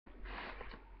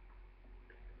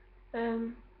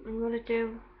I'm gonna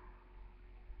do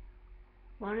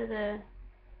one of the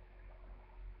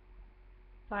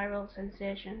viral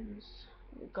sensations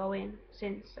going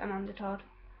since Amanda Todd,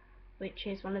 which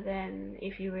is one of them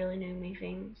if you really knew me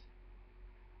things.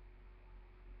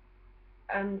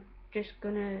 I'm just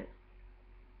gonna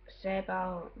say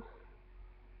about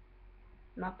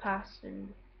my past and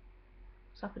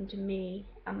what's happened to me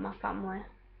and my family.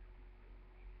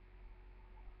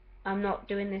 I'm not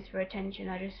doing this for attention,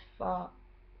 I just thought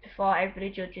before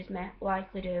everybody judges me,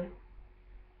 like they do,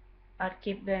 I'd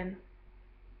give them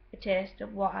a taste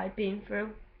of what I've been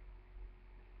through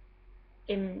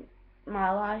in my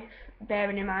life,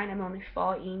 bearing in mind I'm only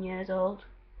 14 years old,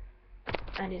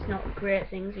 and it's not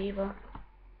great things either.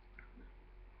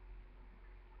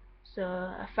 So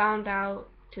I found out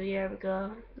 2 years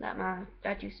ago that my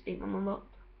dad used to beat my mum up.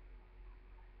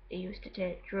 He used to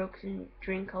take drugs and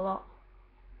drink a lot.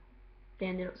 They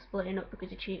ended up splitting up because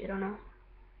he cheated on her.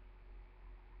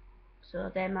 So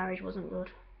their marriage wasn't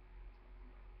good.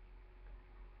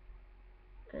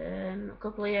 A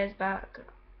couple of years back,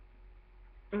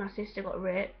 my sister got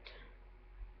raped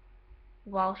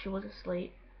while she was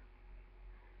asleep,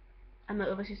 and my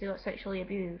other sister got sexually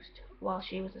abused while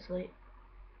she was asleep.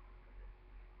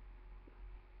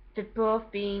 They'd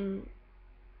both been...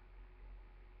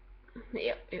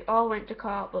 It all went to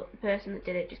court, but the person that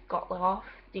did it just got let off,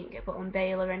 didn't get put on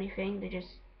bail or anything. They just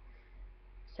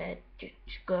said, just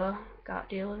go, can't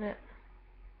deal with it.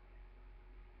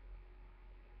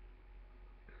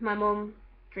 My mum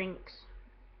drinks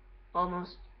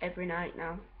almost every night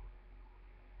now,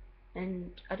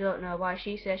 and I don't know why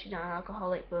she says she's not an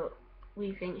alcoholic, but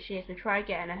we think she is. We tried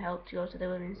getting her help to go to the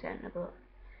women's centre, but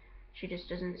she just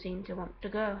doesn't seem to want to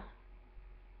go.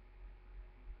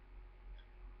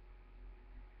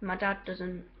 My dad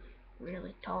doesn't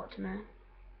really talk to me.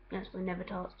 He actually never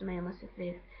talks to me unless if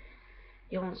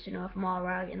he wants to know if I'm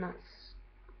alright, and that's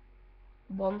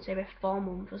once every 4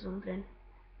 months or something.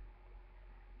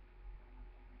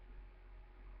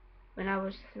 When I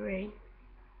was 3,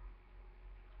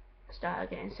 I started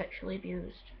getting sexually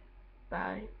abused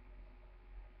by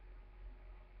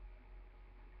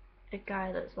a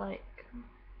guy that's like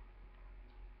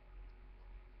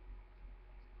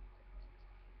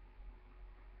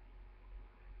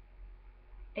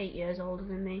 8 years older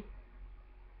than me.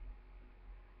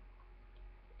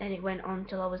 And it went on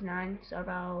till I was 9, so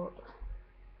about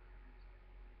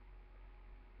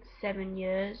 7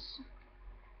 years.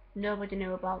 Nobody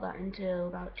knew about that until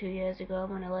about 2 years ago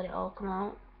when I let it all come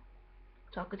out,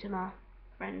 talking to my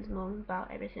friend's mum about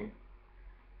everything.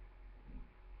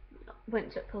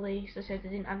 Went to police, they said they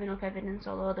didn't have enough evidence,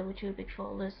 although there were 2 big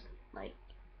folders, like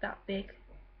that big,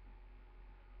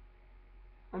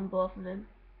 on both of them.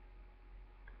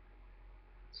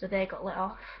 So they got let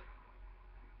off.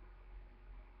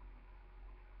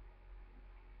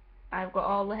 I've got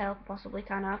all the help I possibly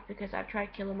can have because I've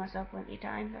tried killing myself plenty of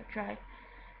times. I've tried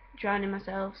drowning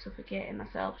myself, suffocating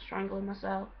myself, strangling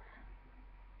myself,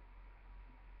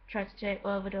 tried to take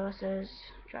overdoses,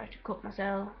 tried to cut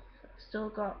myself. I've still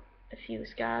got a few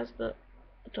scars, but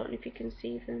I don't know if you can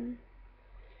see them.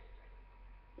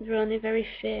 They're only very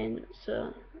faint,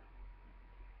 so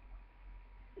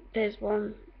there's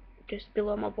one just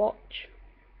below my watch.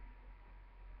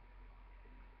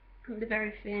 They're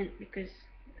very faint because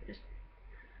I just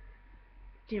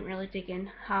didn't really dig in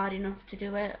hard enough to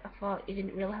do it. I thought you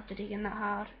didn't really have to dig in that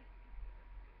hard.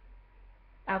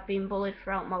 I've been bullied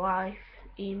throughout my life.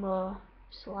 Emo,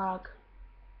 slag,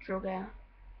 drugger,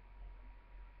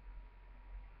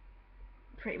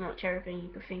 pretty much everything you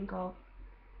could think of.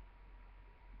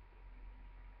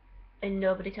 And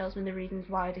nobody tells me the reasons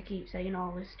why they keep saying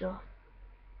all this stuff.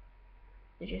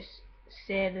 They just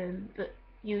say them, but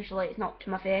usually it's not to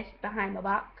my face, it's behind my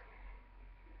back.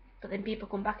 But then people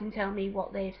come back and tell me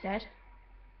what they've said.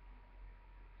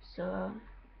 So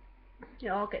it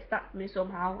all gets back to me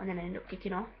somehow, and then I end up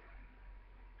kicking off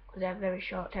because I have a very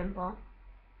short temper.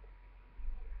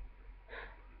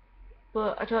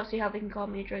 But I don't see how they can call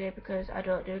me a druggie because I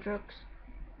don't do drugs.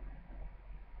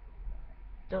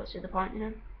 Don't see the point in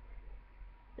them.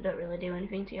 They don't really do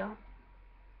anything to you.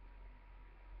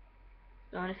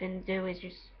 The only thing they do is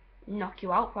just knock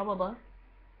you out, probably.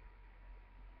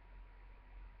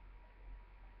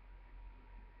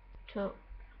 Took,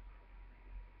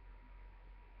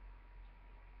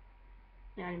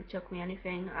 it hasn't took me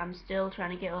anything. I'm still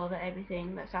trying to get over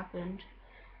everything that's happened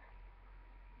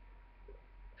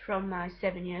from my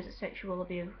 7 years of sexual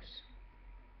abuse.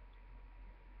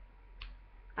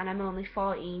 And I'm only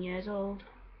 14 years old.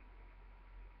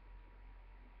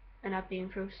 And I've been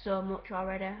through so much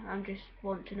already. I just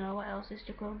want to know what else is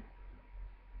to come.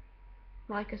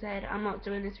 Like I said, I'm not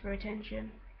doing this for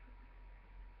attention.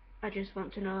 I just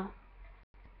want to know.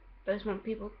 I just want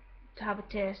people to have a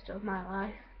taste of my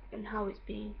life and how it's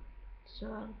been.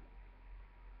 So,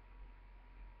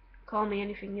 call me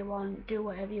anything you want, do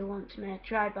whatever you want to me,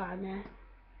 try by me.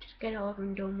 Just get it over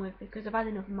and done with, because I've had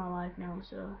enough of my life now,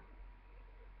 so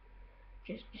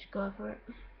just go for it.